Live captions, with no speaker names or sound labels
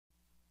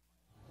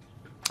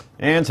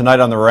And tonight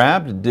on The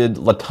Wrap, did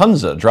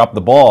Lufthansa drop the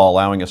ball,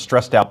 allowing a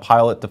stressed-out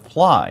pilot to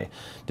fly?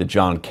 Did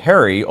John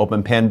Kerry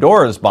open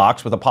Pandora's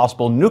box with a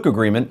possible nuke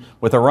agreement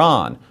with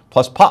Iran?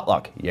 Plus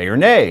potluck, yay or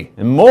nay,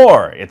 and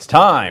more. It's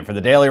time for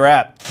the Daily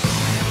Wrap.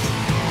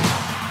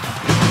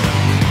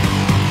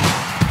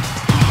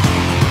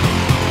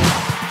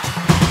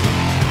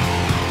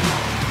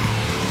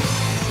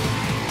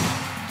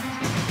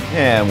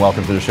 And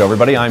welcome to the show,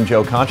 everybody. I'm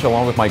Joe Concha,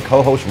 along with my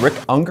co-host Rick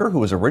Unger, who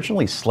was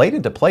originally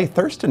slated to play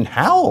Thurston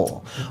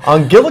Howell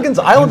on Gilligan's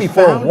Island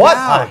before what?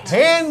 A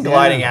hand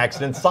gliding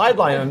accident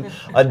sideline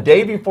a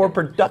day before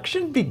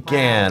production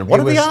began.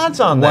 What are the odds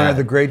on that? One of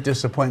the great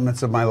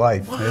disappointments of my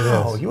life.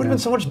 Wow, you would have been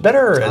so much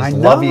better as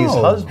Lovey's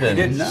husband.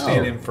 You did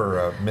stand in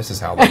for Mrs.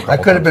 Howell. I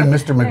could have been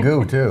Mr.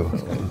 Magoo, too.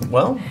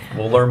 Well,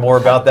 we'll learn more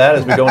about that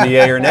as we go into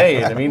Yay or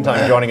Nay. In the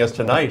meantime, joining us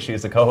tonight,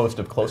 she's the co-host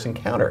of Close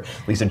Encounter.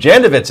 Lisa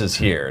Jandovitz is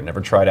here.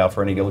 Never tried out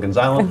for any Gilligan's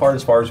Island part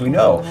as far as we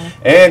know.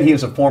 And he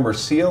is a former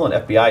SEAL and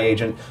FBI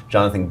agent.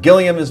 Jonathan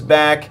Gilliam is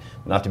back.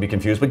 Not to be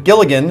confused, but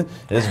Gilligan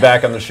is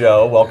back on the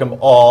show. Welcome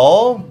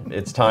all.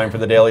 It's time for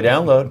the Daily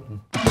Download.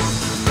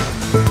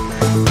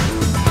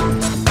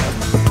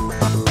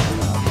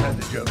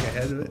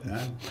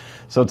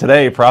 So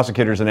today,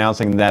 prosecutors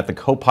announcing that the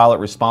co-pilot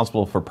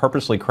responsible for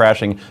purposely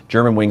crashing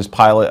Germanwings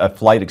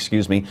flight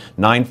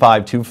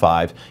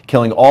 9525,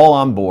 killing all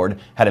on board,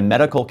 had a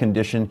medical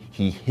condition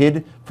he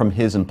hid from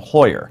his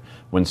employer.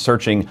 When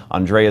searching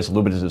Andreas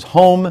Lubitz's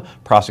home,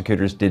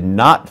 prosecutors did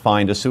not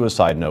find a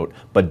suicide note,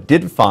 but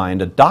did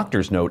find a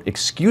doctor's note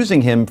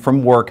excusing him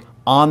from work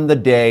on the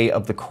day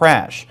of the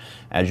crash.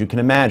 As you can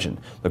imagine,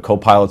 the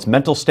co-pilot's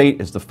mental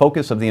state is the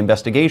focus of the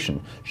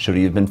investigation. Should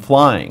he have been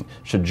flying?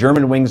 Should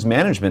Germanwings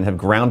management have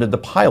grounded the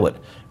pilot?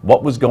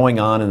 What was going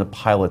on in the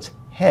pilot's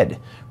head?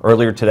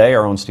 Earlier today,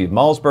 our own Steve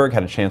Malzberg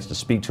had a chance to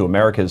speak to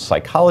America's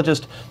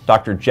psychologist,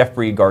 Dr.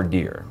 Jeffrey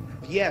Gardier.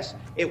 Yes,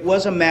 it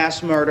was a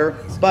mass murder,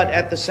 but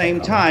at the same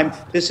time,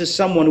 this is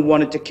someone who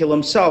wanted to kill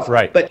himself,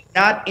 right, but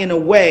not in a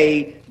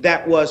way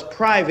that was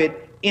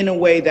private, in a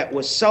way that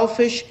was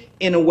selfish,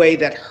 in a way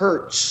that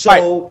hurt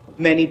so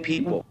many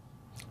people.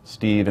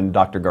 Steve and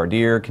Dr.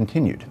 Gardier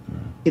continued.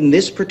 In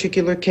this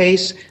particular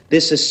case,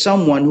 this is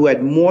someone who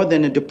had more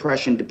than a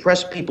depression.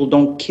 Depressed people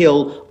don't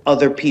kill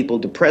other people.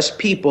 Depressed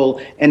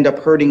people end up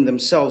hurting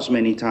themselves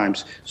many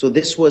times. So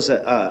this was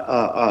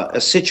a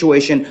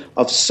situation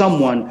of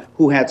someone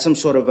who had some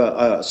sort of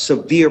a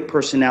severe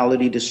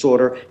personality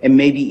disorder and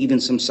maybe even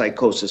some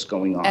psychosis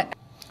going on.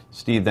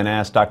 Steve then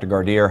asked Dr.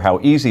 Gardier how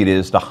easy it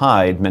is to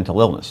hide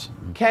mental illness.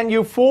 Can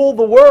you fool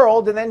the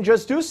world and then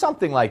just do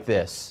something like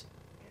this?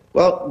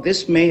 Well,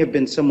 this may have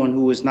been someone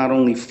who was not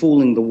only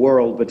fooling the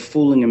world, but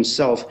fooling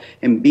himself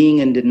and being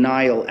in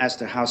denial as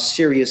to how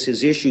serious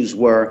his issues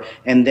were,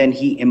 and then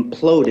he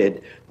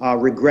imploded,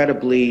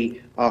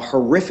 regrettably,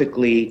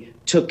 horrifically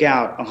took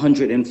out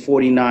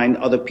 149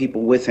 other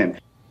people with him.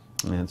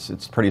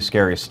 It's pretty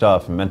scary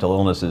stuff. Mental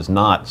illness is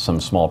not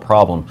some small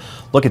problem.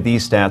 Look at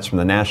these stats from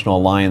the National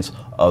Alliance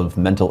of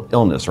Mental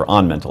Illness, or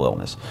on mental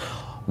illness.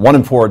 1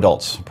 in 4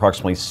 adults,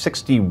 approximately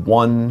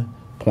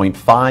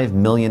 61.5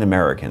 million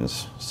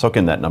Americans, soak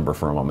in that number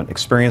for a moment,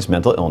 experience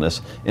mental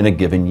illness in a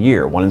given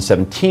year. 1 in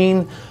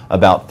 17,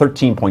 about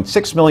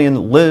 13.6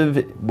 million,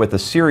 live with a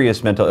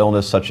serious mental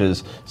illness such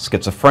as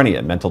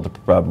schizophrenia,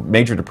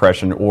 major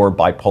depression, or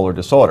bipolar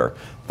disorder.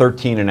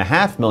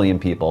 13.5 million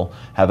people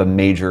have a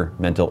major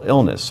mental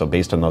illness. So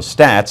based on those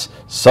stats,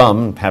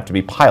 some have to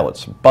be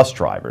pilots, bus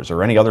drivers,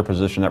 or any other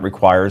position that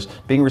requires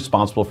being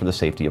responsible for the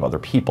safety of other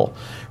people.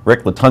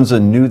 Rick,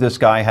 Lufthansa knew this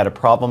guy had a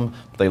problem.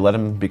 They let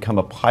him become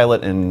a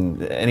pilot,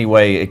 and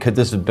anyway, could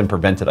this have been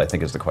prevented, I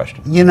think is the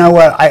question. You know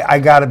what, I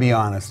gotta be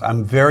honest.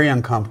 I'm very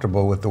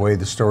uncomfortable with the way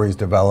the story is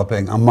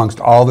developing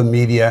amongst all the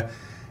media.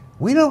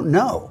 We don't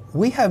know.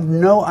 We have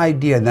no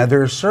idea. Now,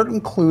 there are certain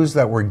clues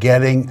that we're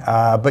getting,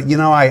 but you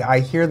know,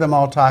 I hear them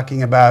all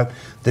talking about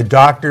the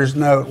doctor's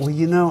note. Well,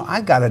 you know,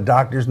 I got a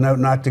doctor's note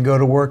not to go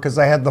to work because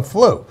I had the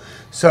flu.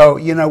 So,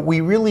 you know, we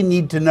really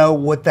need to know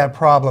what that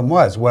problem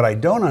was. What I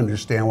don't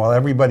understand, while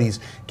everybody's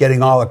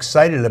getting all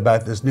excited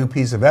about this new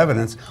piece of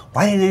evidence,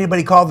 why didn't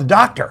anybody call the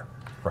doctor?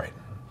 Right.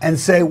 And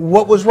say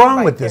what was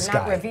wrong with this guy?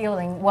 They're not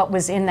revealing what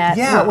was in that.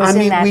 Yeah, what was I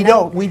mean, in that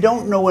note. we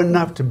don't know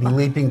enough to be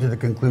leaping to the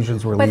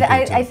conclusions we're leaping to.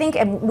 But I think,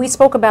 and we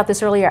spoke about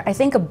this earlier, I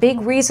think a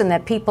big reason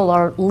that people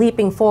are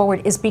leaping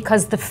forward is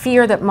because the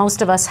fear that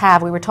most of us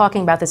have. We were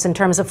talking about this in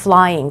terms of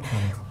flying.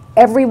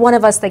 Every one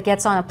of us that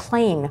gets on a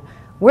plane,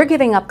 we're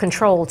giving up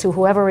control to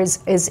whoever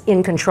is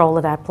in control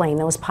of that plane,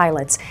 those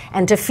pilots.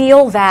 And to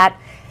feel that,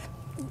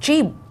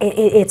 gee,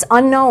 it's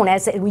unknown,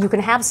 as you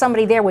can have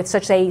somebody there with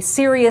such a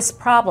serious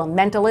problem,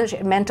 mental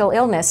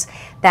illness,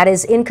 that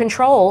is in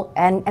control,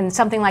 and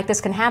something like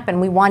this can happen.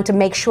 We want to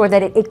make sure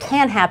that it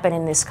can happen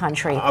in this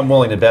country. I'm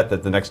willing to bet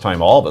that the next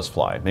time all of us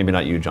fly, maybe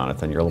not you,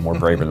 Jonathan, you're a little more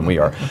braver than we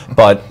are,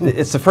 but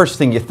it's the first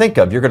thing you think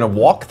of. You're going to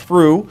walk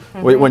through,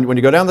 when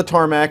you go down the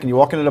tarmac and you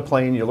walk into the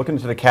plane, you're looking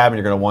into the cabin,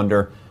 you're going to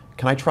wonder,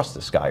 can I trust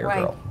this guy or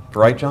girl?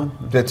 Right, John?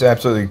 That's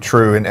absolutely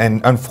true.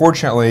 And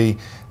unfortunately,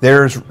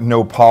 there's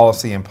no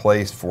policy in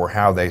place for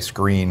how they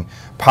screen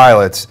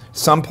pilots.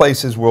 Some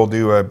places will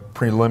do a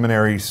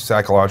preliminary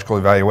psychological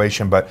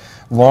evaluation, but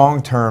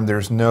long term,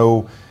 there's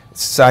no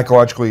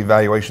psychological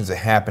evaluations that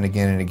happen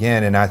again and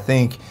again. And I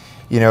think,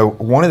 you know,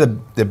 one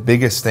of the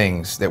biggest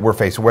things that we're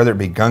facing, whether it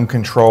be gun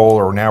control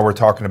or now we're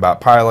talking about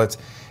pilots,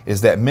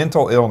 is that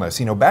mental illness.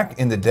 You know, back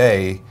in the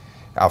day,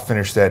 I'll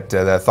finish that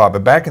thought,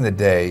 but back in the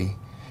day,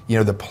 you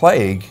know, the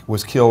plague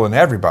was killing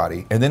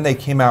everybody, and then they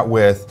came out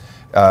with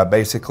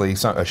basically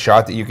a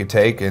shot that you could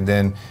take, and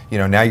then, you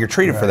know, now you're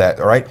treated for that.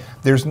 All right,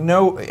 there's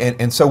no,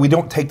 and so we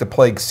don't take the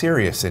plague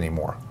serious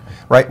anymore.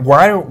 Right?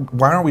 Why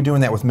aren't we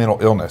doing that with mental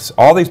illness?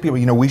 All these people,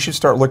 you know, we should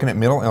start looking at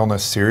mental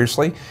illness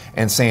seriously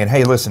and saying,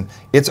 hey, listen,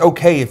 it's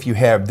okay if you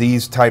have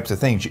these types of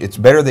things. It's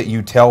better that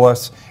you tell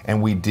us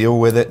and we deal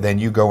with it than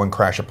you go and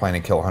crash a plane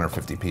and kill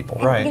 150 people.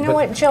 Right. You know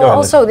what, Joe,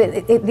 also,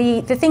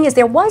 the thing is,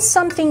 there was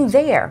something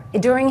there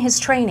during his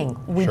training.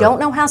 We don't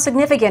know how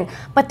significant,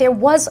 but there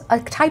was a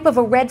type of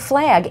a red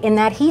flag in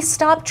that he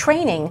stopped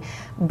training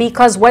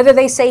because whether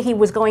they say he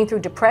was going through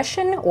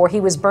depression or he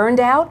was burned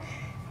out.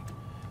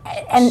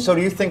 And so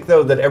do you think,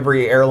 though, that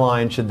every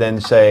airline should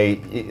then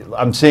say,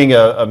 I'm seeing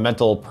a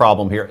mental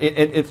problem here?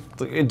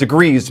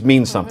 Degrees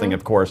means something,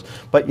 of course,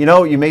 but, you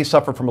know, you may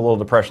suffer from a little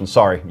depression.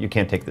 Sorry, you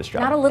can't take this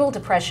job. not a little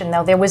depression,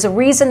 though. There was a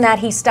reason that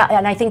he stopped,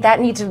 and I think that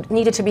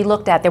needed to be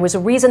looked at. There was a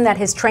reason that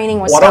his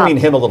training was Well, I stopped. don't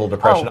mean him a little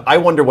depression. Oh. I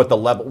wonder what the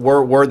level,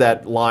 where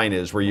that line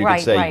is, where you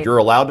could say Right. you're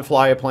allowed to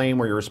fly a plane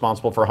where you're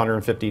responsible for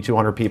 150,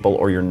 200 people,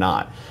 or you're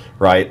not,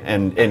 right?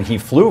 And he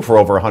flew for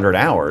over 100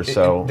 hours,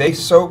 so. They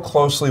so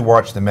closely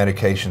watch the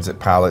medications that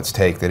pilots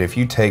take that if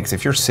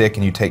you're sick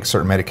and you take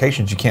certain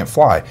medications, you can't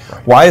fly.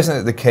 Right. Why isn't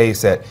it the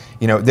case that,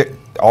 you know,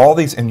 all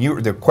these, and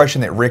the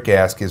question that Rick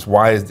asked is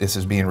why this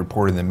is being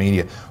reported in the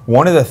media.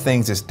 One of the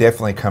things that's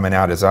definitely coming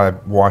out as I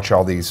watch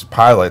all these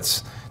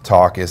pilots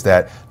talk is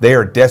that they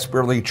are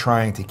desperately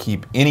trying to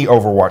keep any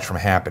overwatch from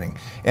happening.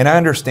 And I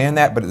understand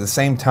that, but at the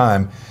same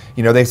time,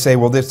 you know, they say,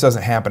 well, this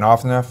doesn't happen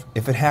often enough.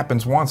 If it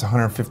happens once,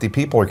 150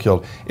 people are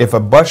killed. If a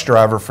bus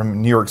driver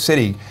from New York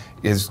City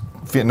is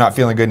not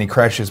feeling good and he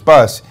crashes his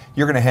bus,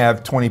 you're going to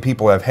have 20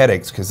 people have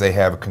headaches because they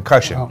have a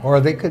concussion. Or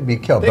they could be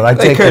killed. But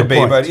They could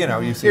be, but you know,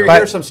 you see.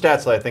 Here's some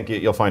stats that I think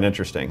you'll find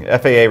interesting.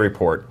 FAA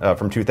report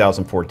from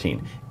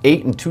 2014: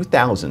 8 in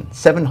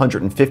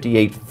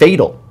 2,758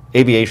 fatal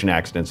aviation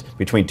accidents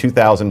between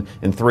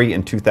 2003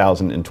 and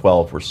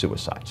 2012 were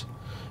suicides.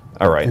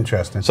 All right.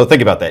 Interesting. So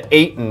think about that.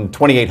 8 in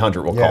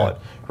 2,800, we'll call Yeah. it.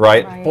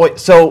 Right? Right. Boy,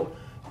 so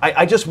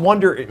I just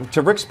wonder,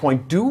 to Rick's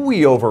point, do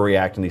we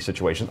overreact in these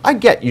situations? I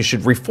get you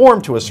should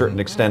reform to a certain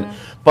extent,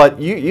 but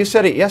you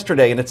said it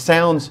yesterday, and it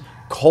sounds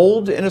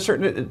cold in a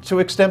certain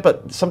extent,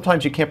 but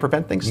sometimes you can't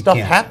prevent things. Stuff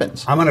can't.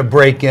 happens. I'm going to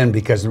break in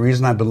because the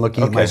reason I've been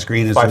looking at my Okay,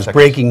 screen is 5 there's seconds.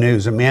 breaking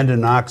news. Amanda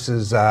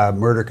Knox's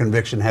murder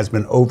conviction has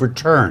been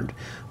overturned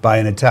by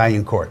an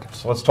Italian court.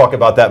 So let's talk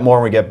about that more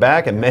when we get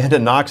back. Amanda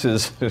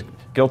Knox's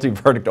guilty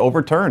verdict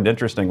overturned.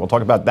 Interesting. We'll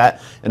talk about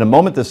that in a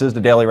moment. This is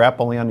the Daily Wrap,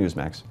 only on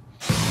Newsmax.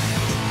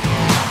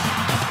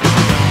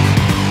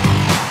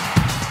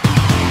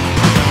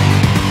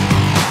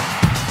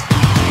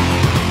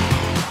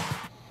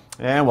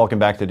 And welcome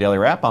back to Daily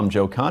Wrap. I'm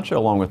Joe Concha,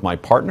 along with my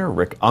partner,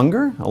 Rick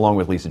Unger, along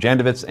with Lisa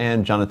Jandovitz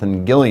and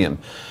Jonathan Gilliam.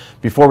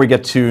 Before we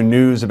get to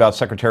news about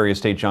Secretary of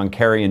State John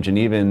Kerry in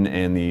Geneva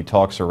and the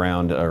talks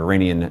around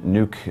Iranian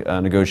nuke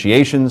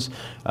negotiations,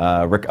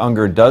 Rick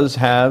Unger does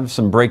have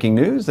some breaking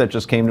news that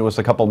just came to us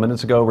a couple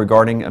minutes ago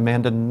regarding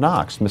Amanda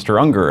Knox. Mr.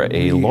 Unger,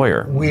 a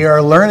lawyer. We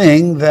are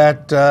learning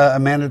that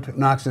Amanda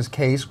Knox's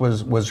case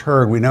was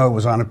heard. We know it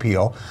was on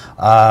appeal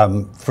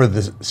for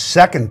the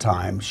second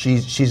time.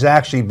 She's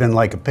actually been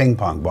like a ping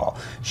pong ball.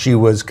 She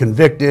was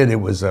convicted, it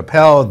was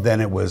upheld, then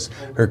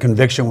her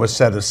conviction was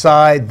set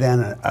aside,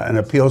 then an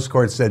appeals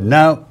court said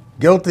no,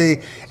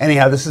 guilty.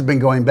 Anyhow, this has been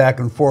going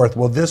back and forth.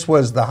 Well, this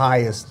was the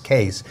highest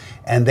case,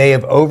 and they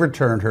have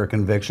overturned her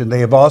conviction. They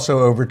have also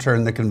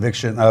overturned the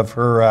conviction of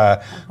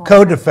her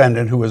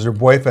co-defendant, who was her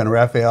boyfriend,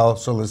 Rafael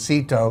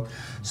Solicito.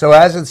 So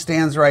as it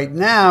stands right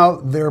now,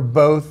 they're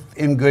both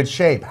in good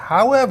shape.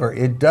 However,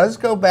 it does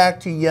go back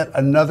to yet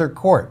another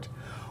court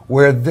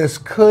where this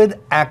could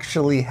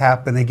actually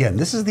happen again.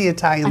 This is the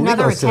Italian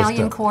Another legal system.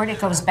 Italian court it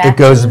goes back It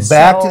goes to,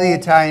 back to so- the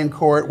Italian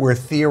court where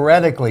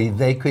theoretically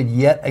they could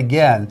yet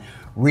again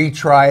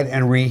retry it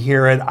and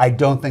rehear it. I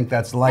don't think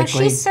that's Now,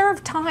 likely. she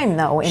served time,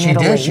 though, in She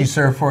Italy. did. She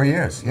served 4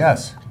 years.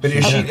 Yes. But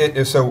is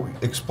she, so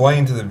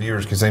explain to the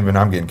viewers, because even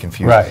I'm getting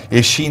confused. Right.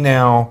 Is she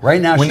now,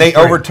 Right now when she's they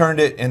free.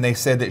 overturned it and they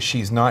said that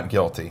she's not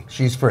guilty?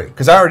 She's free.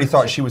 Because I already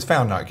thought she was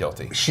found not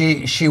guilty.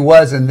 She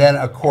was, and then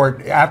a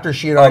court, after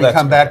she had already that's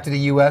come good. back to the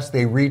U.S.,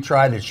 they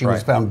retried it. She was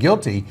Right. found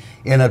guilty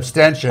in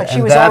abstention, But she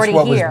and was that's already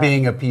what here. was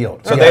being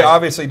appealed. So Yes. they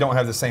obviously don't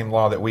have the same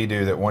law that we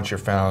do, that once you're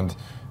found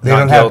They not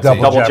don't have guilty,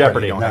 double Double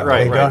jeopardy. you don't have No,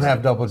 right, they right. don't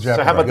have double jeopardy.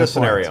 So how about Good this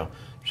point. scenario?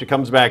 She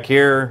comes back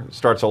here,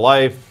 starts a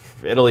life,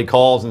 Italy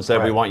calls and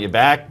said, we want you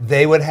back?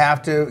 They would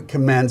have to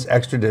commence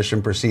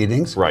extradition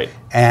proceedings. Right.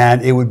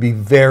 And it would be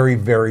very,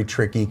 very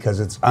tricky because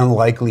it's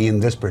unlikely in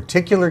this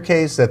particular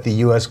case that the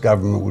U.S.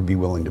 government would be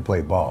willing to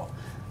play ball.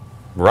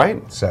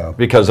 Right. So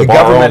because the of our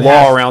own government law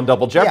has- around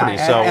double jeopardy.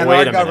 Yeah, so and wait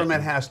our a minute.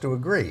 government has to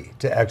agree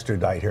to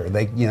extradite her.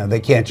 They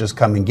can't just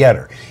come and get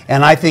her.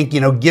 And I think,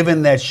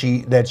 given that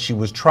she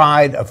was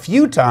tried a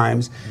few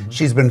times,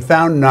 she's been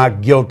found not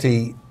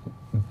guilty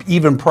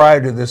even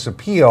prior to this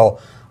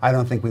appeal. I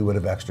don't think we would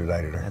have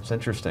extradited her. That's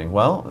interesting.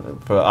 Well,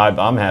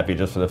 I'm happy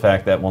just for the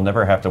fact that we'll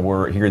never have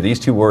to hear these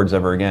two words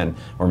ever again,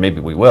 or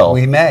maybe we will.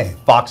 We may.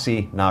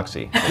 Foxy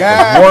Noxy.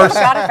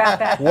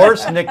 Yeah.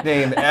 Worst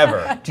nickname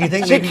ever. Do you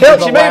think She maybe you're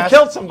the may have last-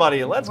 killed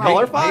somebody. Let's call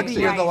her Foxy.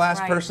 Maybe you're the last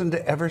Right. person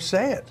to ever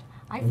say it.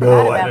 I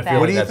forgot about that.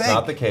 What do you that's think?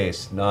 not the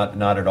case.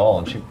 Not at all.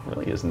 And she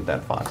really isn't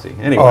that foxy.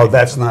 Anyway. Oh,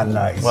 that's not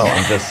nice. Well,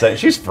 I'm just saying.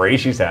 She's free.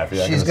 She's happy.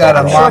 I She's can got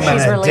a say mom that. and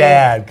she's a relieved.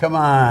 dad. Come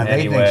on,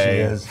 Anyway, they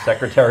think she is.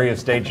 Secretary of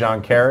State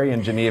John Kerry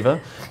in Geneva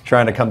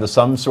trying to come to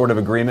some sort of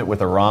agreement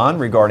with Iran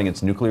regarding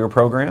its nuclear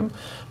program.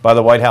 By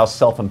the White House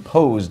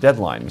self-imposed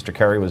deadline, Mr.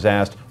 Kerry was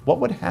asked what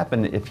would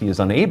happen if he is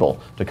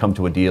unable to come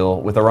to a deal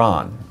with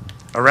Iran.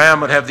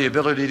 Iran would have the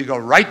ability to go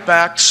right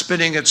back,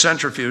 spinning its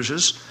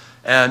centrifuges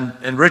and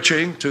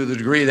enriching to the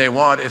degree they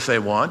want, if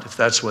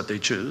that's what they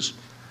choose.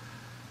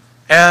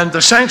 And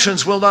the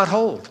sanctions will not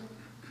hold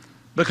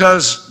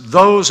because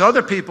those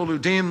other people who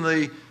deem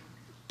the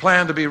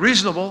plan to be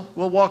reasonable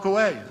will walk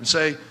away and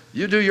say,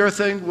 you do your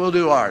thing, we'll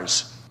do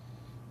ours.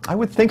 I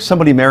would think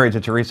somebody married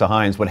to Teresa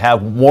Heinz would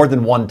have more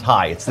than one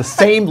tie. It's the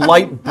same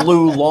light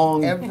blue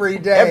long. Every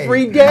day.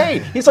 Every day.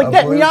 He's like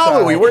A blue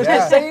Netanyahu. tie. He wears the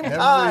Yeah, same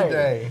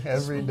tie.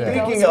 Every day.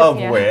 Speaking Goes of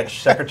with you. which,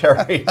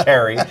 Secretary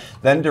Kerry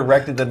then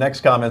directed the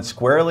next comment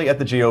squarely at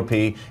the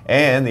GOP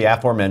and the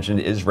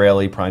aforementioned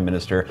Israeli Prime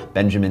Minister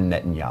Benjamin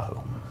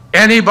Netanyahu.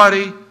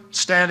 Anybody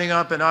standing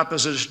up in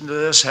opposition to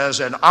this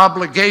has an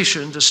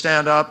obligation to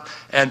stand up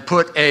and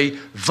put a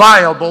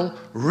viable,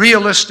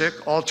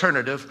 realistic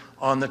alternative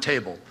on the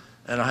table.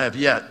 And I have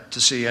yet to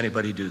see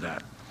anybody do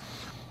that.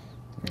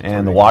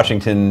 And the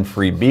Washington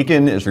Free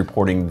Beacon is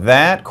reporting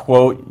that,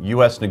 quote,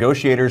 U.S.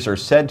 negotiators are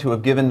said to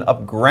have given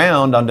up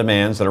ground on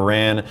demands that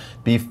Iran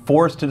be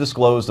forced to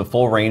disclose the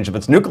full range of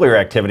its nuclear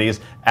activities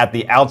at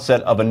the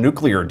outset of a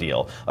nuclear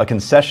deal, a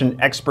concession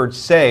experts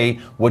say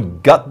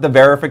would gut the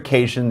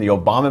verification the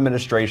Obama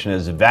administration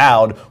has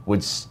vowed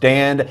would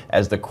stand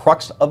as the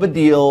crux of a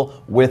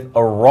deal with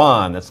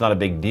Iran. That's not a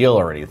big deal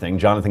or anything.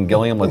 Jonathan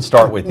Gilliam, let's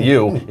start with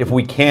you. If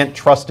we can't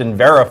trust and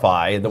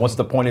verify, then what's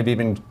the point of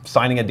even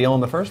signing a deal in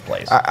the first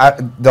place?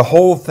 The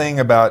whole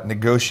thing about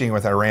negotiating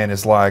with Iran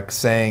is like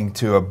saying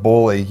to a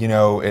bully,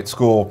 at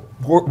school,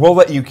 we'll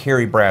let you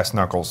carry brass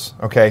knuckles,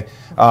 okay?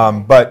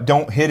 But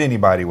don't hit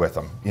anybody with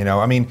them,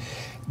 I mean,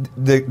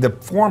 the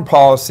foreign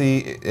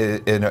policy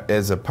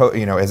as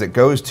it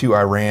goes to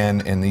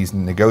Iran in these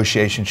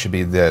negotiations should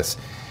be this,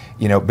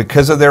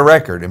 because of their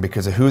record and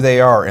because of who they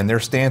are and their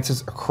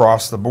stances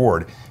across the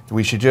board,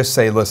 we should just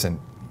say, listen,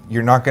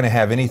 you're not going to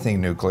have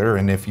anything nuclear,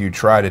 and if you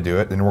try to do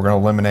it, then we're going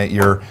to eliminate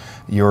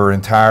your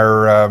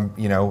entire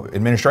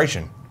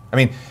administration. I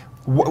mean,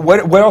 what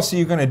else are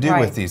you going to do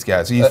with these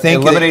guys? You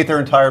think eliminate their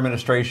entire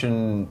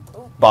administration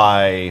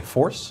by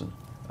force?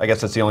 I guess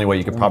that's the only way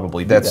you could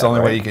probably do that. That's the only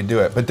way you could do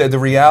it. But the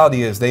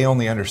reality is they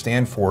only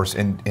understand force.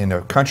 In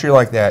a country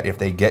like that, if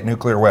they get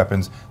nuclear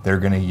weapons, they're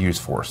going to use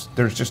force.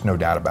 There's just no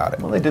doubt about it.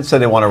 Well, they did say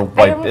they want to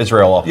wipe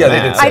Israel off Yeah, the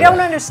they did map. say I don't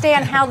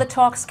understand how the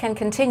talks can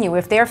continue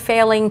if they're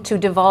failing to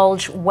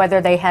divulge whether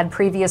they had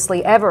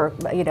previously ever,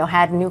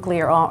 had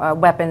nuclear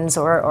weapons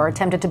or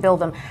attempted to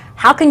build them.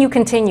 How can you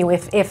continue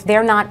if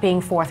they're not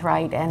being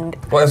forthright? And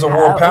Well, as a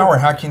world power,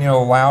 how can you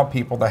allow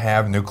people to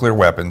have nuclear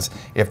weapons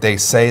if they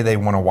say they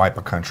want to wipe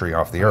a country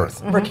off the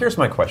earth? Rick, here's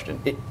my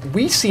question.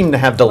 We seem to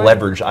have the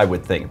leverage, I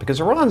would think, because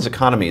Iran's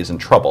economy is in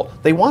trouble.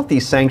 They want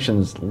these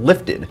sanctions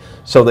lifted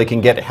so they can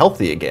get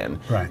healthy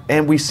again. Right.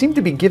 And we seem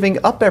to be giving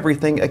up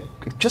everything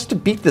just to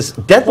beat this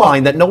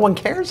deadline that no one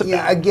cares about.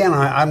 Yeah, again,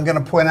 I'm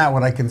going to point out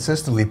what I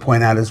consistently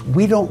point out is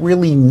we don't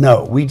really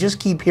know. We just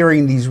keep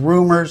hearing these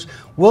rumors.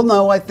 We'll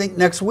know, I think,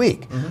 next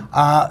week.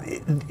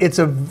 It's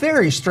a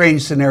very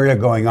strange scenario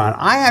going on.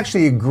 I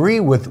actually agree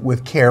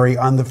with Kerry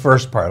on the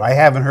first part. I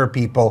haven't heard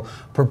people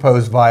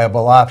propose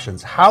viable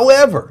options.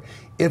 However,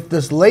 if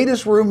this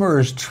latest rumor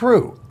is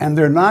true and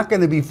they're not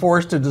going to be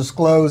forced to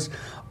disclose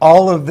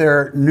all of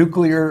their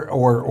nuclear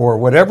or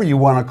whatever you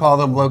want to call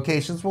them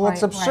locations, well,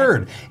 it's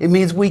absurd. It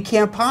means we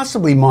can't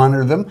possibly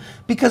monitor them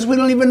because we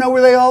don't even know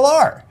where they all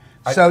are.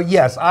 So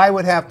yes, I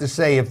would have to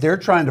say if they're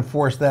trying to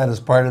force that as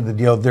part of the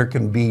deal, there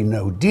can be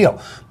no deal.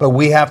 But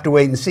we have to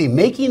wait and see.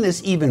 Making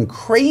this even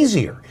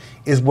crazier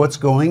is what's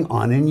going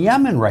on in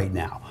Yemen right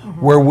now,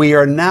 where we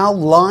are now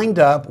lined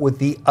up with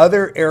the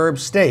other Arab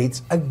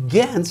states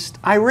against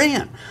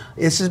Iran.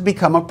 This has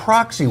become a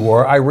proxy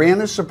war. Iran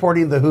is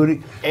supporting the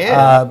Houthi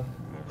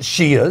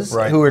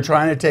Shias who are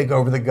trying to take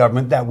over the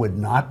government. That would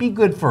not be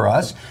good for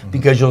us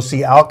because you'll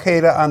see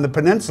Al-Qaeda on the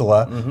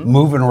peninsula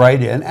moving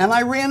right in, and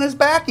Iran is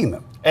backing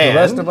them. And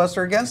the rest of us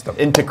are against them.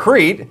 In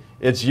Tikrit,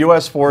 It's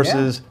U.S.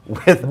 forces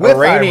with With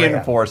Iranian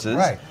Iran. forces.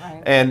 Right.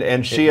 And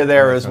Shia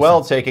there as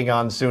well, taking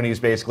on Sunnis,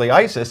 basically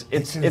ISIS.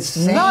 It's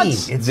insane.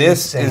 nuts. It's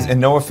This insane. is,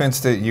 and no offense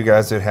to you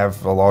guys that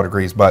have law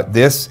degrees, but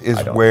this is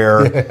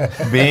where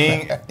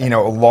being,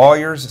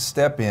 lawyers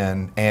step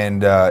in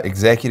and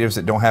executives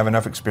that don't have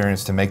enough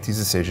experience to make these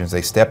decisions,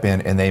 they step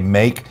in and they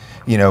make,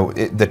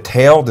 the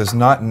tail does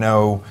not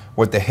know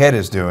what the head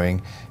is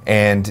doing,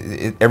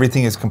 and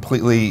everything is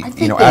completely, I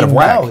think out of they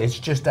whack. know it's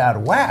just out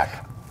of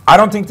whack.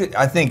 I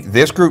think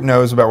this group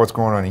knows about what's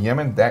going on in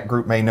Yemen. That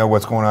group may know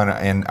what's going on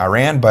in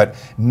Iran, but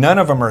none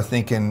of them are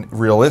thinking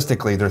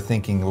realistically. They're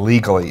thinking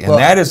legally, and Well,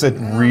 that is a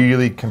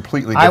really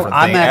completely different thing.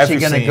 I'm as actually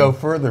we've going to seen. go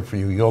further for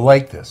you. You'll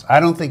like this.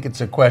 I don't think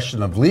it's a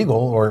question of legal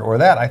or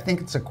that. I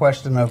think it's a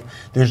question of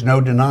there's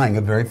no denying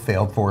a very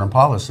failed foreign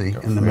policy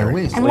in the Middle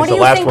East. And what do Lisa,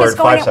 you last think word, is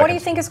going? 5 What do you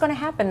seconds. think is going to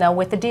happen though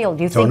with the deal?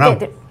 Do you Don't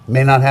think know. that?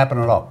 May not happen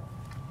at all.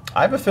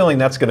 I have a feeling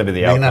that's going to be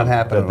the May outcome. not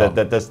happen at all.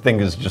 That this thing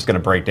is just going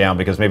to break down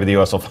because maybe the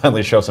U.S. will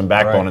finally show some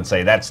backbone Right. and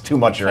say, that's too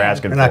much you're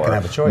asking They're for. not gonna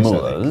have a choice, I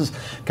think. Mullahs.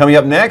 Coming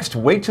up next,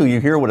 wait till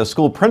you hear what a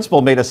school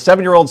principal made a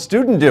 7-year-old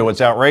student do. It's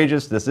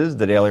outrageous. This is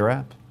the Daily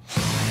Wrap.